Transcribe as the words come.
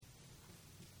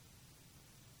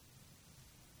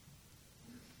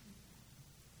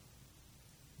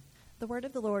The word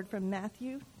of the Lord from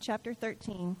Matthew chapter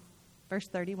 13, verse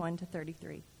 31 to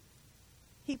 33.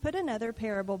 He put another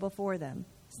parable before them,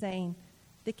 saying,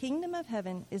 "The kingdom of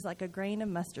heaven is like a grain of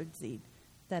mustard seed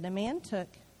that a man took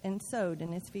and sowed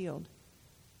in his field.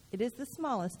 It is the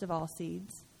smallest of all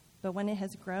seeds, but when it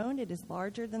has grown, it is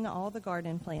larger than all the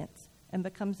garden plants and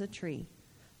becomes a tree,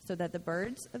 so that the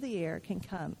birds of the air can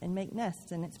come and make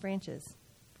nests in its branches."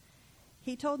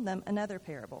 He told them another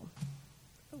parable.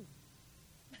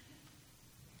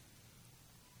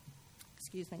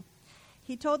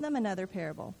 He told them another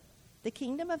parable. "The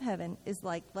kingdom of heaven is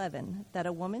like leaven that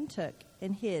a woman took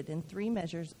and hid in 3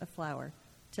 measures of flour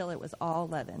till it was all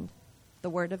leavened." The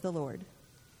word of the Lord.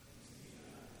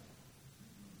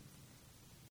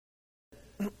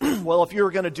 Well, if you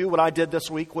were going to do what I did this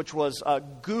week, which was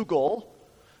Google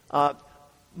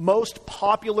most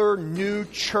popular new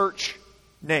church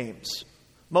names.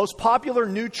 Most popular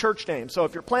new church names. So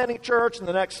if you're planning a church in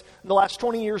the last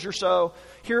 20 years or so,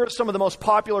 here are some of the most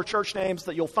popular church names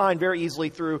that you'll find very easily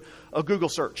through a Google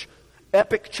search.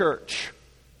 Epic Church.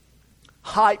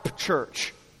 Hype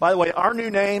Church. By the way, our new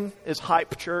name is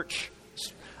Hype Church.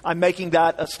 I'm making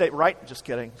that a statement, right? Just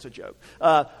kidding. It's a joke.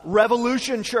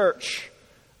 Revolution Church.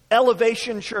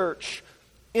 Elevation Church.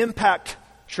 Impact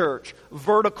Church.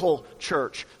 Vertical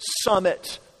Church.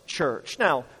 Summit Church.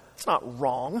 Now, it's not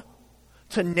wrong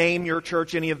to name your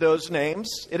church any of those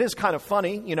names. It is kind of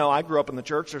funny. You know, I grew up in the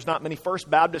church. There's not many First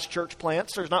Baptist church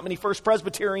plants. There's not many First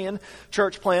Presbyterian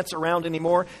church plants around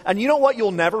anymore. And you know what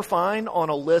you'll never find on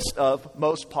a list of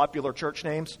most popular church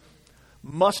names?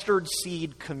 Mustard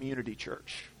Seed Community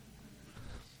Church.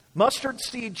 Mustard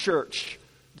Seed Church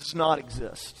does not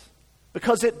exist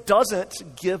because it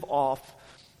doesn't give off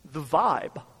the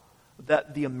vibe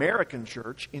that the American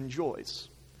church enjoys,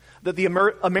 that the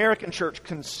American church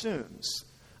consumes.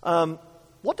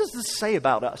 What does this say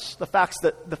about us? The fact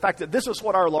that this is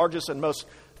what our largest and most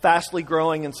fastly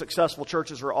growing and successful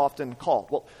churches are often called.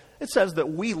 Well, it says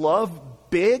that we love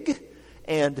big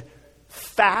and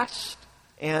fast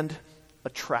and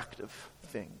attractive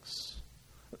things.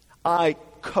 I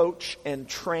coach and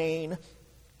train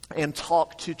and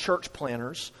talk to church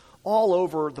planners all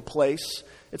over the place.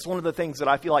 It's one of the things that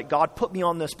I feel like God put me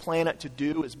on this planet to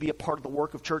do, is be a part of the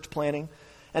work of church planning.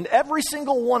 And every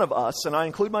single one of us, and I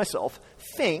include myself,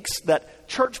 thinks that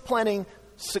church planning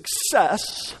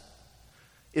success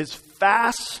is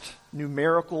fast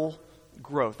numerical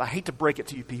growth. I hate to break it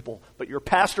to you people, but your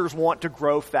pastors want to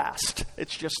grow fast.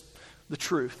 It's just the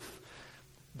truth.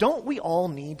 Don't we all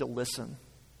need to listen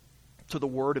to the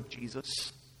word of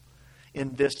Jesus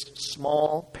in this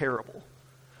small parable?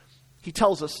 He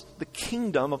tells us the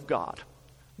kingdom of God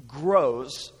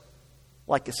grows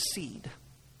like a seed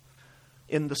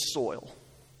in the soil.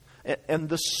 And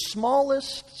the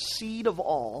smallest seed of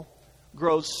all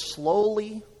grows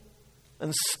slowly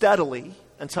and steadily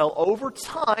until over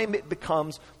time it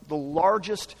becomes the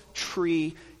largest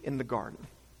tree in the garden.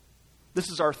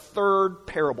 This is our third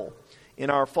parable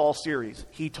in our fall series,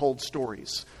 He Told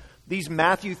Stories. These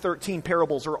Matthew 13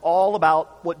 parables are all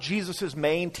about what Jesus'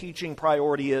 main teaching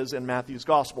priority is in Matthew's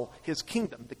gospel, his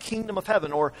kingdom, the kingdom of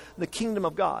heaven or the kingdom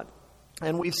of God.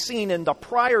 And we've seen in the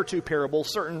prior 2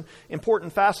 parables certain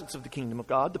important facets of the kingdom of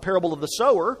God. The parable of the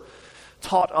sower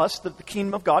taught us that the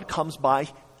kingdom of God comes by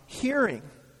hearing.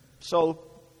 So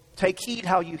take heed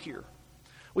how you hear.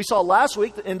 We saw last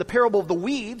week in the parable of the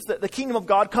weeds that the kingdom of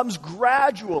God comes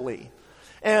gradually,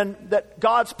 and that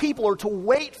God's people are to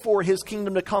wait for his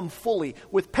kingdom to come fully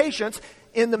with patience.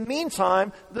 In the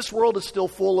meantime, this world is still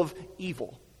full of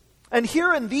evil. And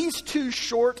here in these 2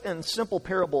 short and simple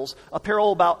parables, a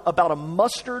parable about a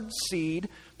mustard seed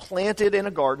planted in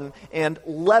a garden and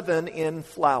leaven in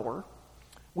flour,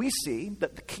 we see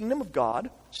that the kingdom of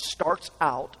God starts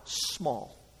out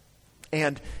small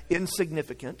and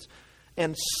insignificant,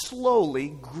 and slowly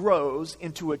grows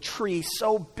into a tree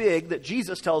so big that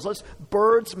Jesus tells us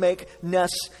birds make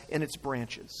nests in its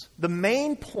branches. The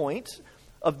main point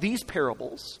of these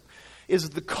parables is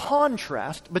the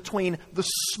contrast between the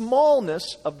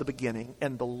smallness of the beginning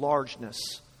and the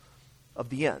largeness of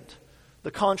the end.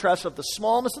 The contrast of the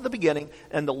smallness of the beginning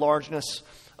and the largeness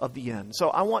of the end. So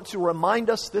I want to remind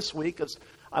us this week, as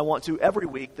I want to every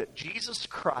week, that Jesus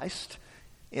Christ,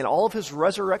 in all of his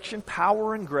resurrection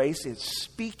power and grace, is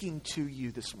speaking to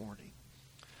you this morning.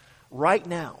 Right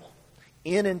now,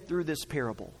 in and through this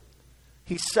parable,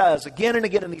 he says again and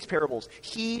again in these parables,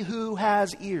 "He who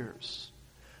has ears,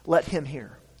 let him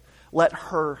hear. Let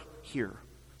her hear."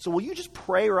 So will you just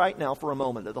pray right now for a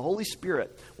moment that the Holy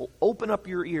Spirit will open up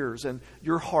your ears and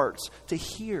your hearts to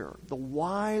hear the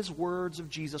wise words of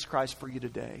Jesus Christ for you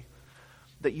today,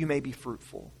 that you may be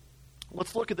fruitful.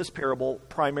 Let's look at this parable,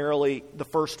 primarily the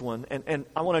first one, and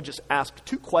I want to just ask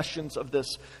two questions of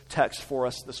this text for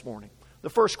us this morning. The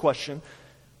first question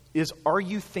is, are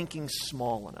you thinking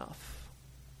small enough?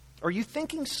 Are you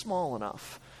thinking small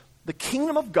enough? The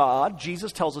kingdom of God,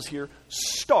 Jesus tells us here,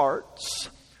 starts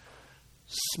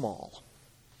small.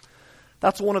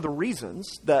 That's one of the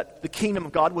reasons that the kingdom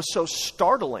of God was so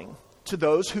startling to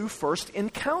those who first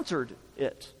encountered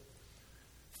it.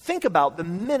 Think about the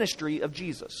ministry of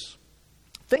Jesus.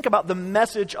 Think about the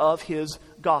message of his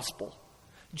gospel.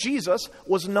 Jesus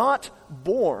was not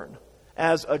born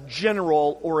as a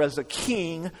general or as a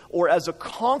king or as a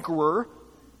conqueror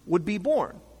would be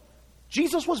born.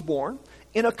 Jesus was born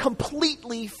in a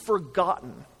completely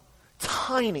forgotten,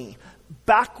 tiny,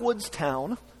 backwoods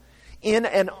town in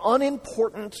an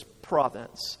unimportant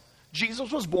province. Jesus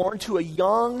was born to a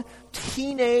young,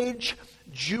 teenage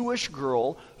Jewish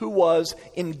girl who was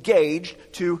engaged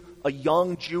to a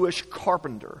young Jewish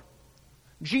carpenter.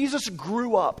 Jesus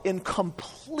grew up in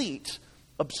complete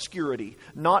obscurity,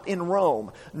 not in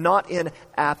Rome, not in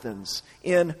Athens,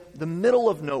 in the middle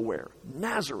of nowhere,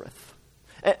 Nazareth.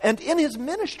 And in his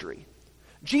ministry,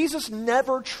 Jesus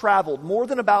never traveled more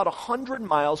than about 100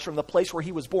 miles from the place where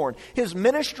he was born. His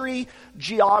ministry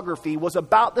geography was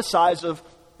about the size of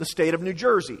the state of New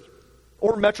Jersey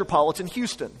or metropolitan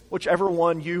Houston, whichever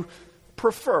one you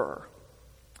prefer.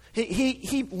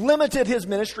 He limited his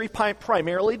ministry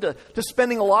primarily to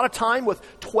spending a lot of time with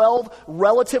 12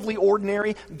 relatively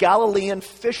ordinary Galilean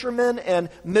fishermen and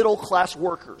middle-class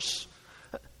workers.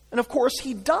 And of course,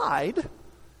 he died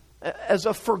as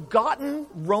a forgotten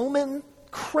Roman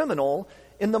criminal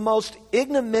in the most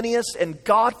ignominious and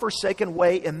God-forsaken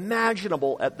way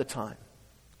imaginable at the time.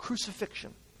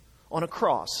 Crucifixion on a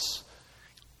cross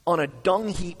on a dung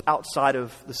heap outside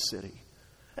of the city.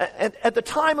 And at the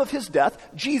time of his death,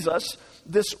 Jesus,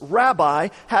 this rabbi,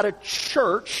 had a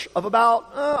church of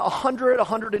about 100,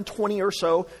 120 or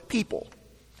so people.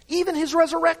 Even his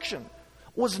resurrection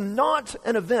was not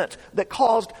an event that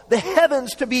caused the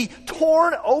heavens to be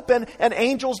torn open and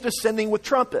angels descending with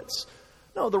trumpets.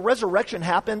 No, the resurrection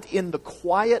happened in the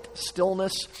quiet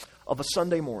stillness of a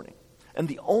Sunday morning. And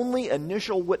the only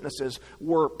initial witnesses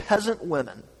were peasant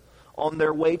women on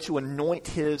their way to anoint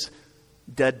his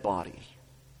dead body.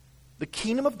 The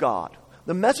kingdom of God,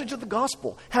 the message of the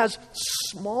gospel, has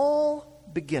small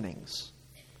beginnings.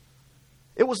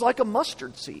 It was like a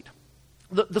mustard seed,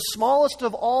 the smallest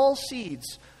of all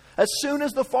seeds. As soon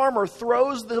as the farmer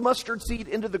throws the mustard seed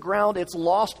into the ground, it's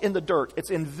lost in the dirt. It's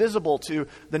invisible to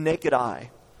the naked eye.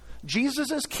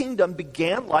 Jesus' kingdom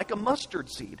began like a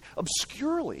mustard seed,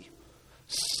 obscurely,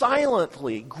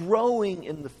 silently growing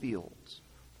in the fields.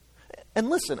 And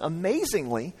listen,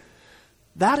 amazingly,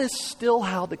 that is still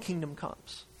how the kingdom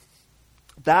comes.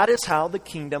 That is how the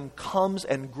kingdom comes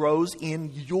and grows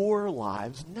in your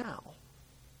lives now.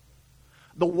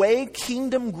 The way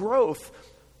kingdom growth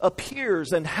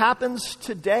appears and happens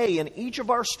today in each of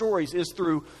our stories is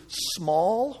through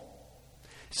small,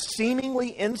 seemingly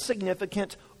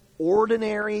insignificant,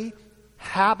 ordinary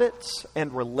habits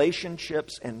and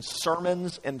relationships and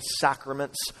sermons and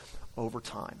sacraments over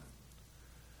time.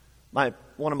 I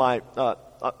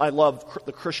love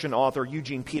the Christian author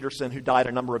Eugene Peterson, who died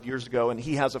a number of years ago, and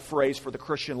he has a phrase for the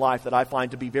Christian life that I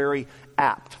find to be very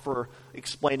apt for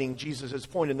explaining Jesus'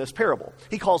 point in this parable.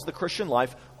 He calls the Christian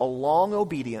life a long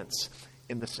obedience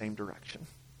in the same direction.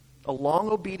 A long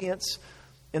obedience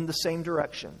in the same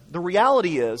direction. The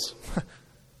reality is,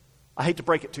 I hate to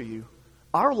break it to you,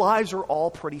 our lives are all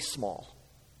pretty small.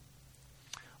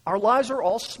 Our lives are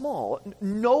all small.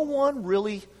 No one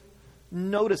really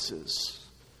notices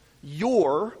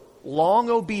your long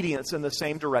obedience in the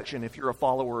same direction if you're a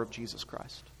follower of Jesus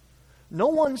Christ. No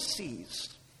one sees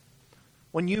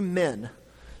when you men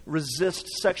resist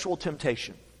sexual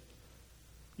temptation.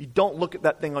 You don't look at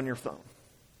that thing on your phone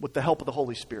with the help of the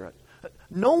Holy Spirit.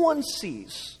 No one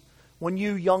sees when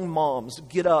you young moms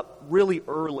get up really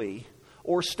early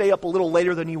or stay up a little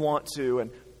later than you want to and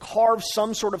carve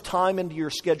some sort of time into your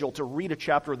schedule to read a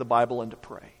chapter of the Bible and to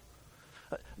pray.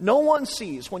 No one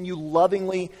sees when you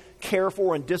lovingly care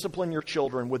for and discipline your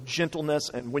children with gentleness,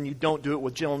 and when you don't do it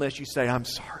with gentleness, you say, "I'm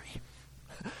sorry."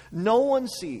 No one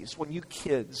sees when you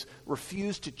kids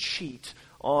refuse to cheat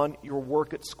on your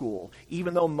work at school,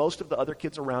 even though most of the other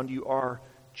kids around you are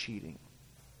cheating.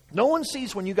 No one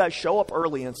sees when you guys show up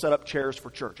early and set up chairs for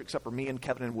church, except for me and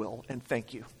Kevin and Will, and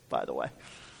thank you, by the way.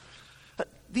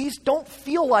 These don't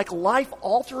feel like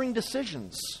life-altering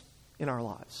decisions in our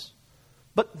lives.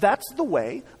 But that's the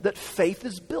way that faith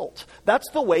is built. That's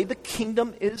the way the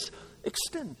kingdom is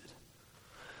extended.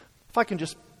 If I can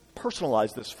just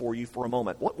personalize this for you for a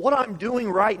moment. What I'm doing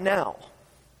right now,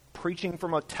 preaching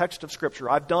from a text of Scripture,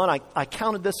 I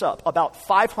counted this up, about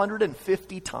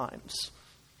 550 times.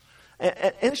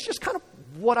 And it's just kind of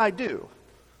what I do.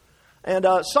 And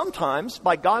sometimes,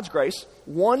 by God's grace,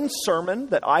 one sermon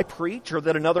that I preach or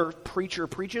that another preacher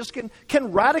preaches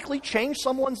can radically change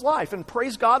someone's life. And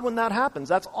praise God when that happens.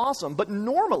 That's awesome. But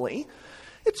normally,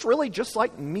 it's really just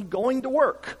like me going to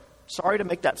work. Sorry to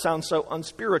make that sound so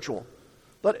unspiritual.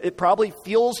 But it probably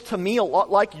feels to me a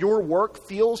lot like your work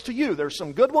feels to you. There's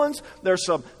some good ones, there's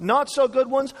some not so good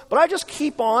ones, but I just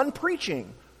keep on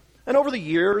preaching. And over the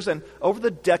years and over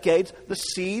the decades, the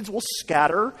seeds will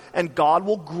scatter and God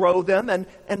will grow them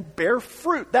and bear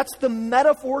fruit. That's the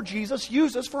metaphor Jesus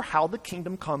uses for how the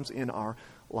kingdom comes in our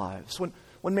lives.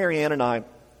 When Marianne and I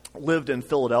lived in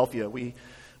Philadelphia,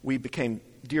 we became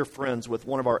dear friends with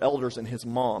one of our elders and his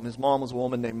mom. His mom was a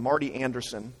woman named Marty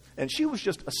Anderson, and she was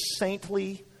just a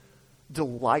saintly,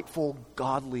 delightful,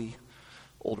 godly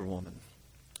older woman.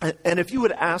 And if you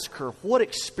would ask her, what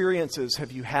experiences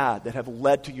have you had that have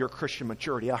led to your Christian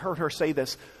maturity? I heard her say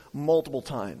this multiple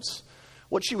times.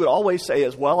 What she would always say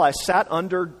is, well, I sat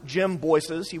under Jim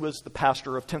Boyce's. He was the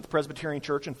pastor of 10th Presbyterian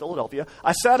Church in Philadelphia.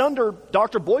 I sat under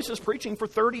Dr. Boyce's preaching for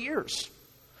 30 years.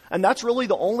 And that's really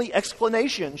the only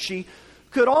explanation she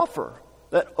could offer,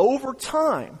 that over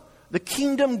time, the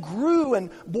kingdom grew and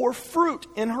bore fruit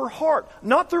in her heart.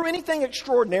 Not through anything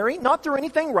extraordinary, not through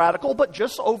anything radical, but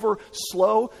just over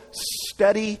slow,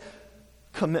 steady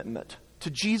commitment to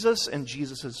Jesus and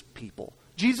Jesus' people.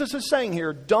 Jesus is saying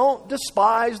here, don't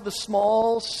despise the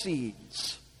small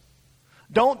seeds.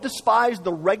 Don't despise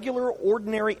the regular,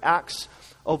 ordinary acts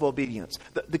of obedience.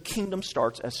 The kingdom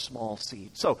starts as small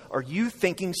seeds. So, are you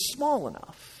thinking small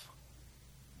enough?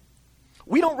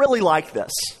 We don't really like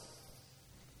this.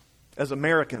 As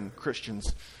American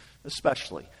Christians,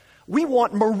 especially. We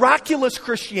want miraculous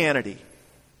Christianity,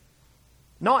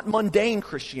 not mundane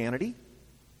Christianity.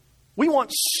 We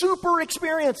want super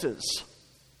experiences,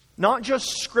 not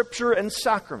just scripture and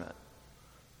sacrament.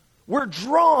 We're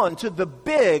drawn to the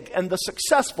big and the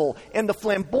successful and the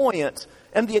flamboyant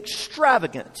and the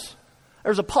extravagant.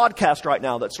 There's a podcast right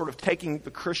now that's sort of taking the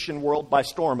Christian world by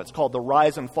storm. It's called The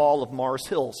Rise and Fall of Mars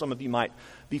Hill. Some of you might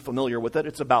be familiar with it.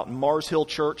 It's about Mars Hill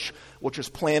Church, which was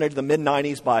planted in the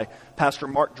mid-90s by Pastor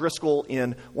Mark Driscoll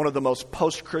in one of the most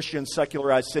post-Christian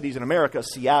secularized cities in America,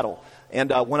 Seattle.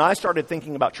 And when I started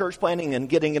thinking about church planting and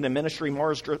getting into ministry,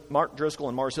 Mark Driscoll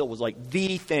and Mars Hill was like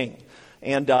the thing.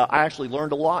 And I actually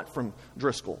learned a lot from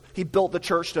Driscoll. He built the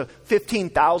church to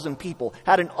 15,000 people,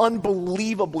 had an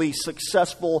unbelievably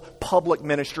successful public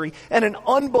ministry, and an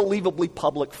unbelievably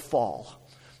public fall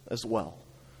as well.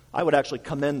 I would actually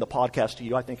commend the podcast to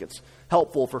you. I think it's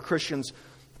helpful for Christians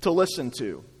to listen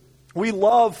to. We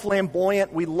love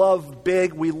flamboyant, we love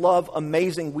big, we love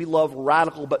amazing, we love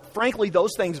radical, but frankly,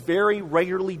 those things very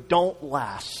regularly don't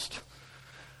last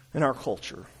in our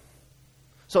culture.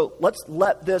 So let's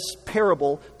let this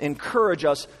parable encourage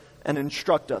us and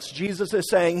instruct us. Jesus is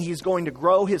saying he's going to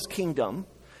grow his kingdom,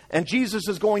 and Jesus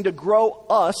is going to grow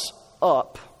us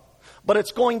up. But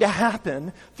it's going to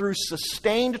happen through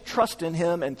sustained trust in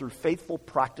him and through faithful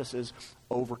practices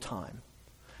over time.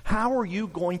 How are you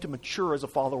going to mature as a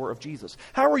follower of Jesus?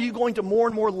 How are you going to more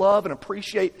and more love and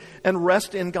appreciate and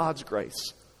rest in God's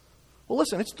grace? Well,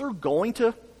 listen, it's through going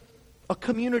to a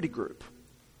community group.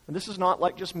 And this is not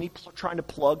like just me trying to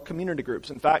plug community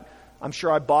groups. In fact, I'm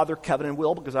sure I bother Kevin and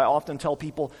Will because I often tell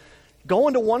people,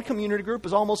 going to one community group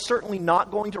is almost certainly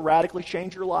not going to radically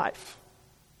change your life.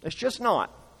 It's just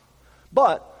not.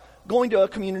 But going to a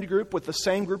community group with the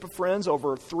same group of friends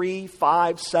over 3,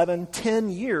 5, 7, 10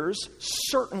 years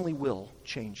certainly will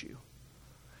change you.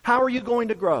 How are you going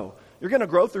to grow? You're going to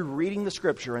grow through reading the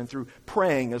Scripture and through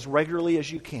praying as regularly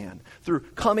as you can, through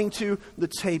coming to the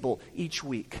table each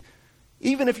week.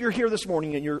 Even if you're here this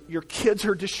morning and your kids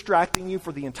are distracting you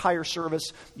for the entire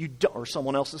service, or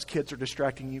someone else's kids are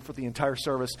distracting you for the entire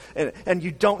service, and you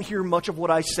don't hear much of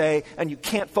what I say, and you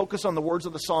can't focus on the words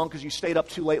of the song because you stayed up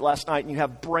too late last night and you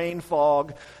have brain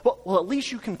fog, well, at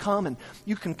least you can come and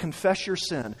you can confess your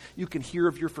sin. You can hear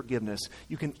of your forgiveness.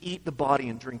 You can eat the body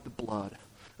and drink the blood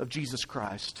of Jesus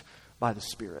Christ by the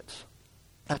Spirit.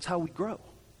 That's how we grow.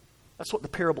 That's what the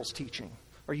parable's teaching.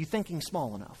 Are you thinking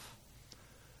small enough?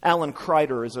 Alan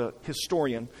Kreider is a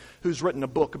historian who's written a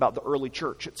book about the early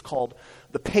church. It's called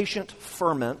The Patient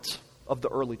Ferment of the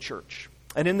Early Church.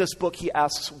 And in this book, he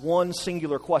asks one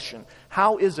singular question.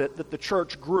 How is it that the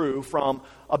church grew from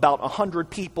about 100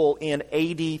 people in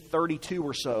AD 32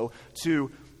 or so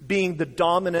to being the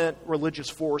dominant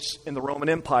religious force in the Roman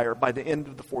Empire by the end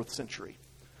of the 4th century?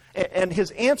 And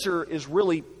his answer is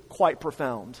really quite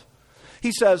profound.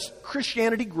 He says,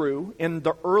 Christianity grew in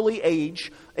the early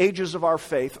ages of our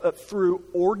faith through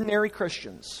ordinary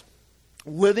Christians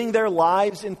living their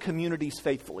lives in communities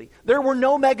faithfully. There were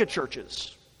no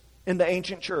megachurches in the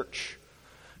ancient church.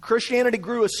 Christianity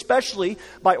grew especially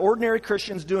by ordinary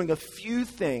Christians doing a few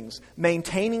things: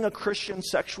 maintaining a Christian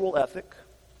sexual ethic,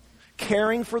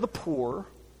 caring for the poor,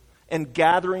 and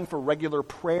gathering for regular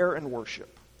prayer and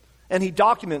worship. And he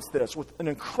documents this with an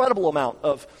incredible amount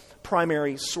of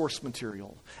primary source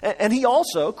material. And he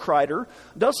also, Kreider,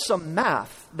 does some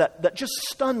math that just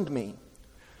stunned me.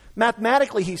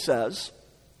 Mathematically, he says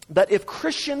that if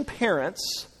Christian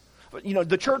parents,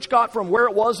 the church got from where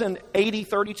it was in AD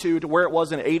 32 to where it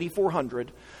was in AD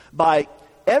 400 by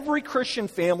every Christian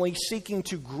family seeking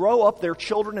to grow up their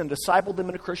children and disciple them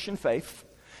in a Christian faith,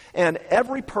 and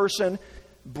every person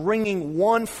bringing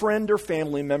one friend or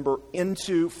family member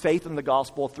into faith in the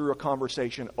gospel through a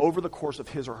conversation over the course of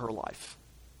his or her life.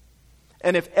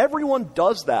 And if everyone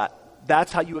does that,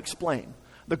 that's how you explain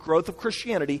the growth of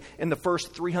Christianity in the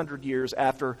first 300 years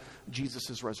after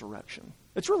Jesus' resurrection.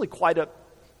 It's really quite an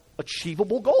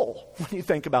achievable goal when you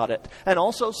think about it, and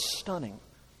also stunning.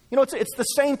 It's the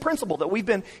same principle that we've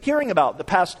been hearing about the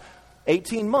past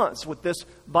 18 months with this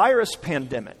virus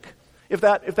pandemic. If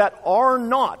that R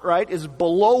naught, right, is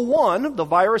below 1, the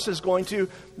virus is going to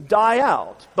die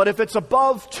out. But if it's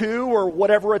above 2 or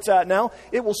whatever it's at now,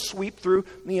 it will sweep through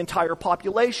the entire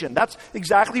population. That's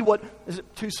exactly what, is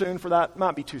it too soon for that?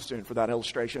 Might be too soon for that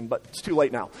illustration, but it's too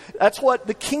late now. That's what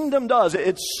the kingdom does.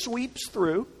 It sweeps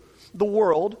through the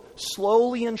world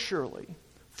slowly and surely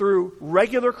through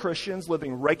regular Christians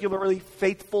living regularly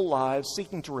faithful lives,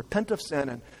 seeking to repent of sin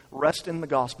and rest in the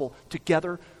gospel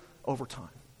together over time.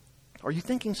 Are you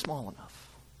thinking small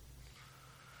enough?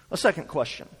 A second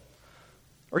question.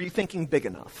 Are you thinking big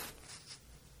enough?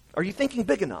 Are you thinking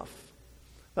big enough?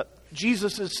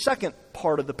 Jesus' second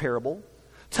part of the parable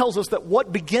tells us that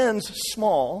what begins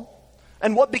small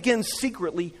and what begins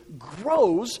secretly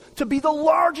grows to be the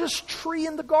largest tree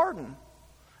in the garden.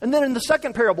 And then in the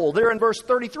second parable, there in verse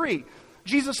 33,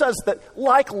 Jesus says that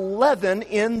like leaven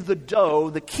in the dough,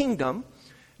 the kingdom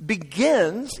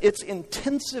begins its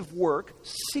intensive work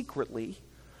secretly,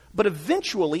 but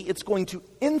eventually it's going to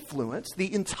influence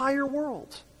the entire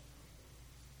world.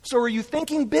 So are you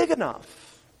thinking big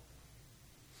enough?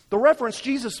 The reference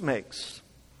Jesus makes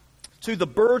to the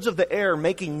birds of the air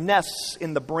making nests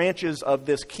in the branches of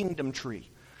this kingdom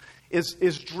tree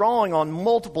is drawing on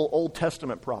multiple Old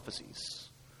Testament prophecies.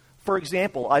 For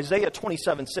example, Isaiah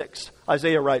 27:6,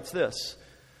 Isaiah writes this: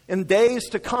 "In days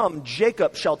to come,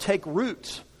 Jacob shall take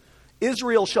root.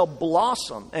 Israel shall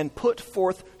blossom and put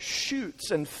forth shoots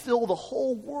and fill the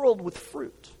whole world with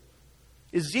fruit."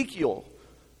 Ezekiel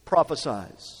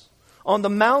prophesies, "On the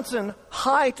mountain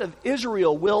height of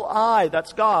Israel will I,"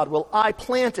 that's God, "will I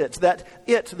plant it, that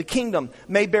it, the kingdom,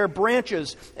 may bear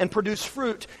branches and produce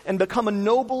fruit and become a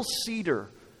noble cedar.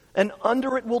 And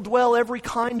under it will dwell every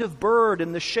kind of bird.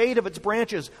 In the shade of its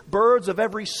branches, birds of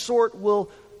every sort will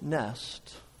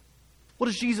nest." What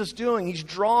is Jesus doing? He's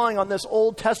drawing on this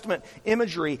Old Testament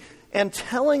imagery and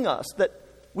telling us that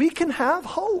we can have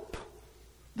hope.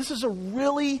 This is a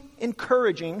really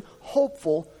encouraging,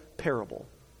 hopeful parable.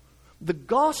 The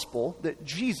gospel that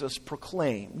Jesus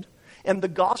proclaimed and the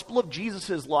gospel of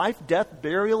Jesus' life, death,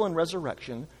 burial, and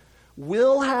resurrection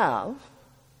will have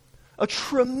a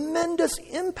tremendous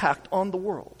impact on the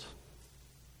world.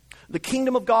 The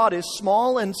kingdom of God is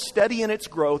small and steady in its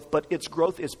growth, but its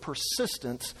growth is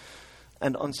persistent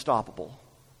and unstoppable.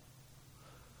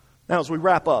 Now, as we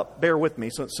wrap up, bear with me.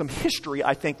 So some history,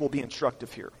 I think, will be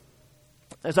instructive here.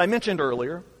 As I mentioned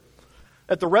earlier,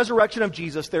 at the resurrection of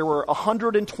Jesus, there were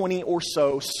 120 or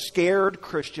so scared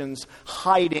Christians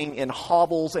hiding in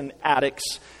hovels and attics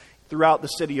throughout the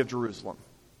city of Jerusalem.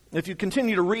 If you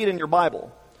continue to read in your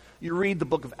Bible, you read the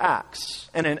book of Acts.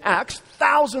 And in Acts,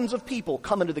 thousands of people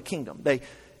come into the kingdom. They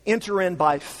enter in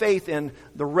by faith in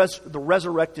the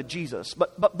resurrected Jesus.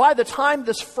 But by the time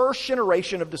this first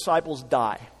generation of disciples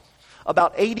die,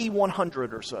 about AD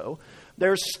 100 or so,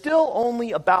 there's still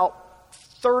only about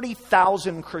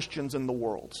 30,000 Christians in the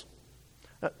world.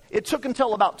 It took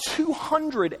until about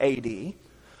 200 AD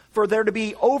for there to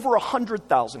be over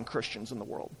 100,000 Christians in the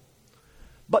world.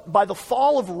 But by the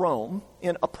fall of Rome,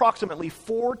 in approximately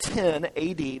 410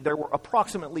 AD, there were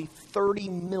approximately 30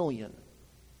 million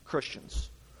Christians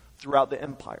throughout the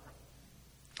empire.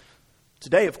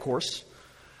 Today, of course,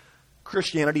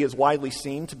 Christianity is widely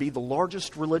seen to be the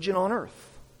largest religion on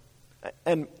earth.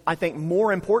 And I think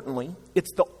more importantly,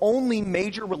 it's the only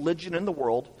major religion in the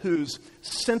world whose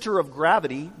center of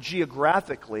gravity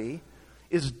geographically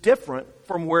is different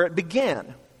from where it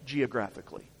began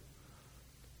geographically.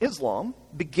 Islam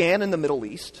began in the Middle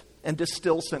East and is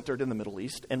still centered in the Middle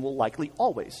East and will likely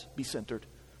always be centered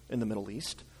in the Middle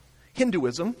East.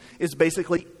 Hinduism is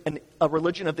basically a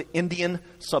religion of the Indian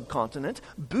subcontinent.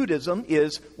 Buddhism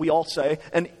is, we all say,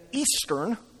 an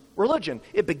Eastern religion.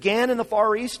 It began in the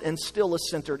Far East and still is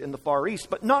centered in the Far East,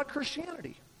 but not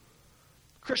Christianity.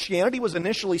 Christianity was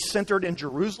initially centered in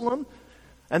Jerusalem,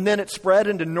 and then it spread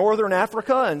into northern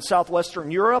Africa and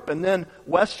southwestern Europe, and then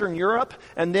Western Europe,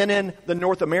 and then in the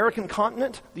North American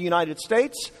continent, the United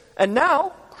States. And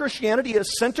now Christianity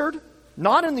is centered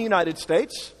not in the United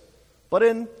States, but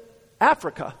in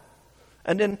Africa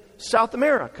and in South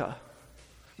America.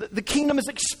 The kingdom is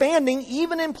expanding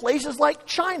even in places like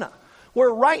China, where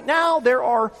right now there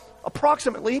are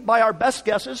approximately, by our best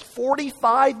guesses,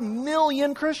 45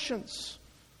 million Christians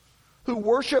who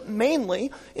worship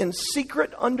mainly in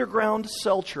secret underground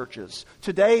cell churches.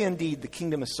 Today, indeed, the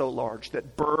kingdom is so large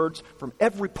that birds from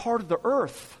every part of the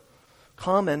earth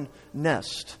come and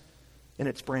nest in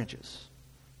its branches.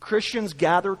 Christians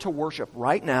gather to worship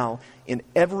right now in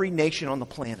every nation on the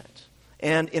planet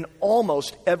and in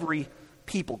almost every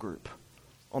people group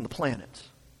on the planet.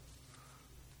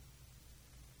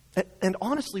 And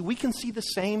honestly, we can see the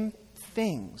same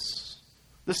things,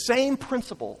 the same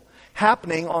principle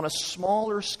happening on a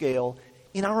smaller scale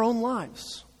in our own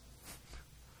lives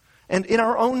and in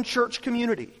our own church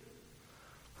community.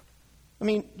 I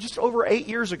mean, just over 8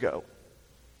 years ago,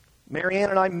 Marianne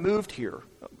and I moved here,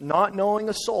 not knowing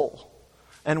a soul,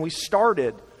 and we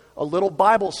started a little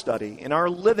Bible study in our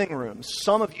living room.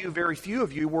 Some of you, very few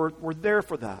of you, were there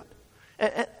for that.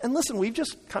 And listen, we've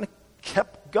just kind of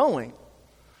kept going,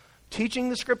 teaching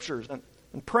the Scriptures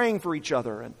and praying for each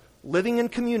other and living in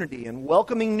community and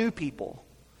welcoming new people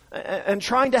and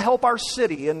trying to help our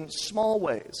city in small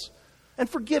ways and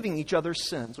forgiving each other's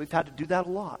sins. We've had to do that a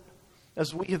lot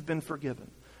as we have been forgiven.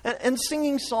 And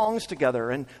singing songs together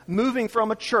and moving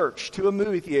from a church to a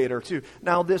movie theater to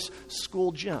now this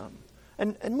school gym.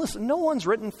 And listen, no one's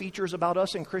written features about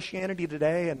us in Christianity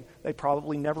today, and they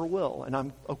probably never will, and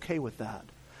I'm okay with that.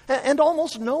 And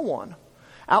almost no one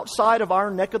outside of our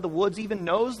neck of the woods even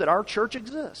knows that our church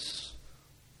exists.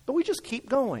 But we just keep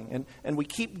going, and we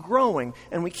keep growing,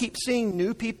 and we keep seeing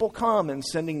new people come and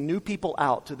sending new people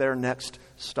out to their next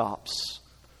stops.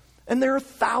 And there are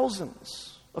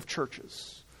thousands of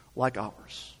churches like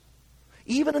ours,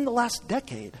 even in the last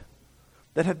decade,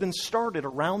 that have been started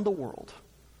around the world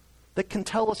that can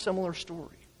tell a similar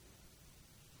story.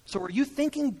 So are you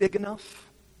thinking big enough?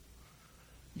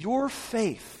 Your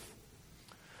faith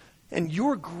and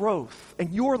your growth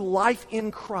and your life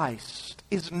in Christ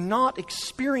is not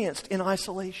experienced in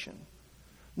isolation.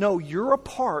 No, you're a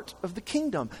part of the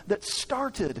kingdom that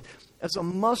started as a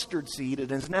mustard seed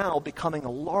and is now becoming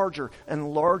a larger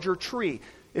and larger tree.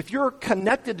 If you're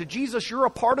connected to Jesus, you're a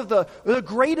part of the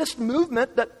greatest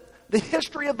movement that the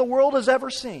history of the world has ever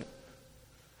seen.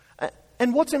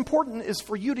 And what's important is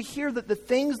for you to hear that the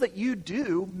things that you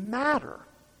do matter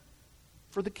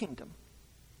for the kingdom.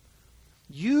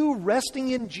 You resting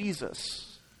in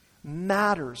Jesus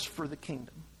matters for the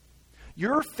kingdom.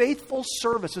 Your faithful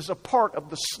service is a part of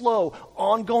the slow,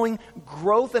 ongoing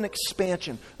growth and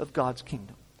expansion of God's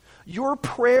kingdom. Your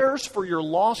prayers for your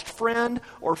lost friend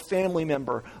or family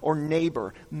member or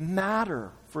neighbor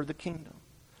matter for the kingdom.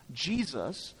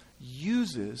 Jesus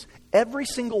uses every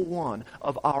single one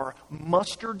of our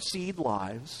mustard seed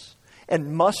lives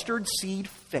and mustard seed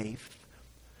faith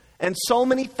and so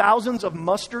many thousands of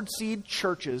mustard seed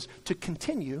churches to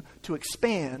continue to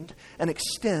expand and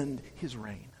extend His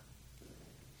reign.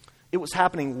 It was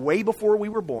happening way before we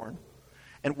were born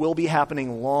and will be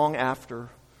happening long after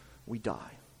we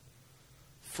die.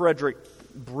 Frederick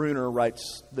Bruner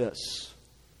writes this: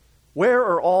 "Where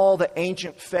are all the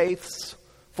ancient faiths,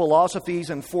 philosophies,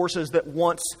 and forces that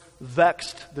once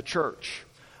vexed the church?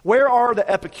 Where are the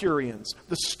Epicureans,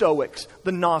 the Stoics,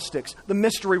 the Gnostics, the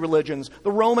mystery religions,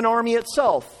 the Roman army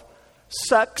itself?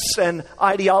 Sects and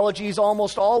ideologies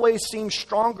almost always seem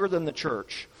stronger than the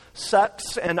church.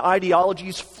 Sects and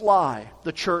ideologies fly,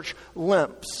 the church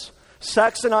limps.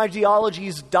 Sects and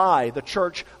ideologies die, the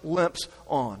church limps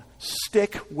on.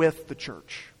 Stick with the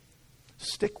church.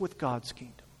 Stick with God's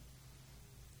kingdom."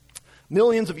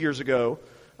 Millions of years ago,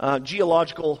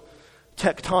 geological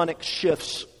tectonic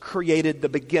shifts created the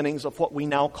beginnings of what we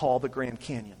now call the Grand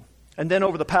Canyon. And then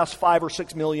over the past 5 or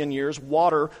 6 million years,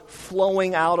 water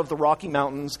flowing out of the Rocky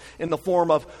Mountains in the form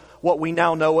of what we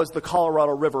now know as the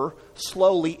Colorado River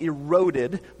slowly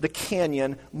eroded the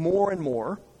canyon more and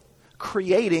more,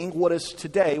 creating what is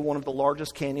today one of the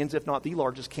largest canyons, if not the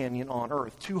largest canyon on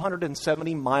Earth.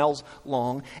 270 miles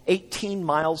long, 18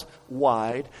 miles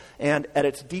wide, and at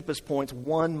its deepest points,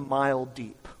 1 mile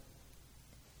deep.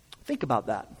 Think about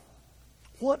that.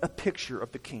 What a picture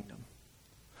of the kingdom.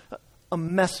 A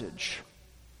message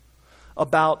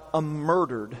about a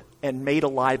murdered and made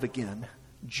alive again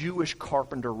Jewish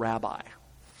carpenter rabbi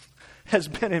has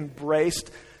been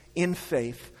embraced in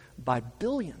faith by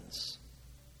billions,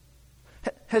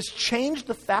 has changed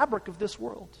the fabric of this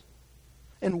world,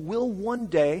 and will one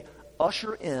day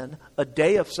usher in a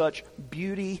day of such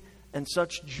beauty and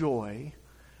such joy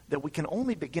that we can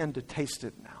only begin to taste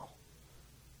it now.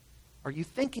 Are you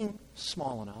thinking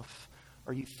small enough?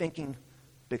 Are you thinking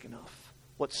big enough?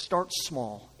 What starts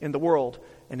small in the world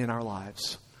and in our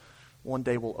lives one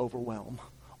day will overwhelm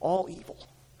all evil,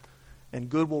 and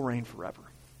good will reign forever.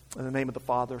 In the name of the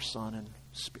Father, Son, and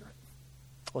Spirit.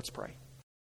 Let's pray.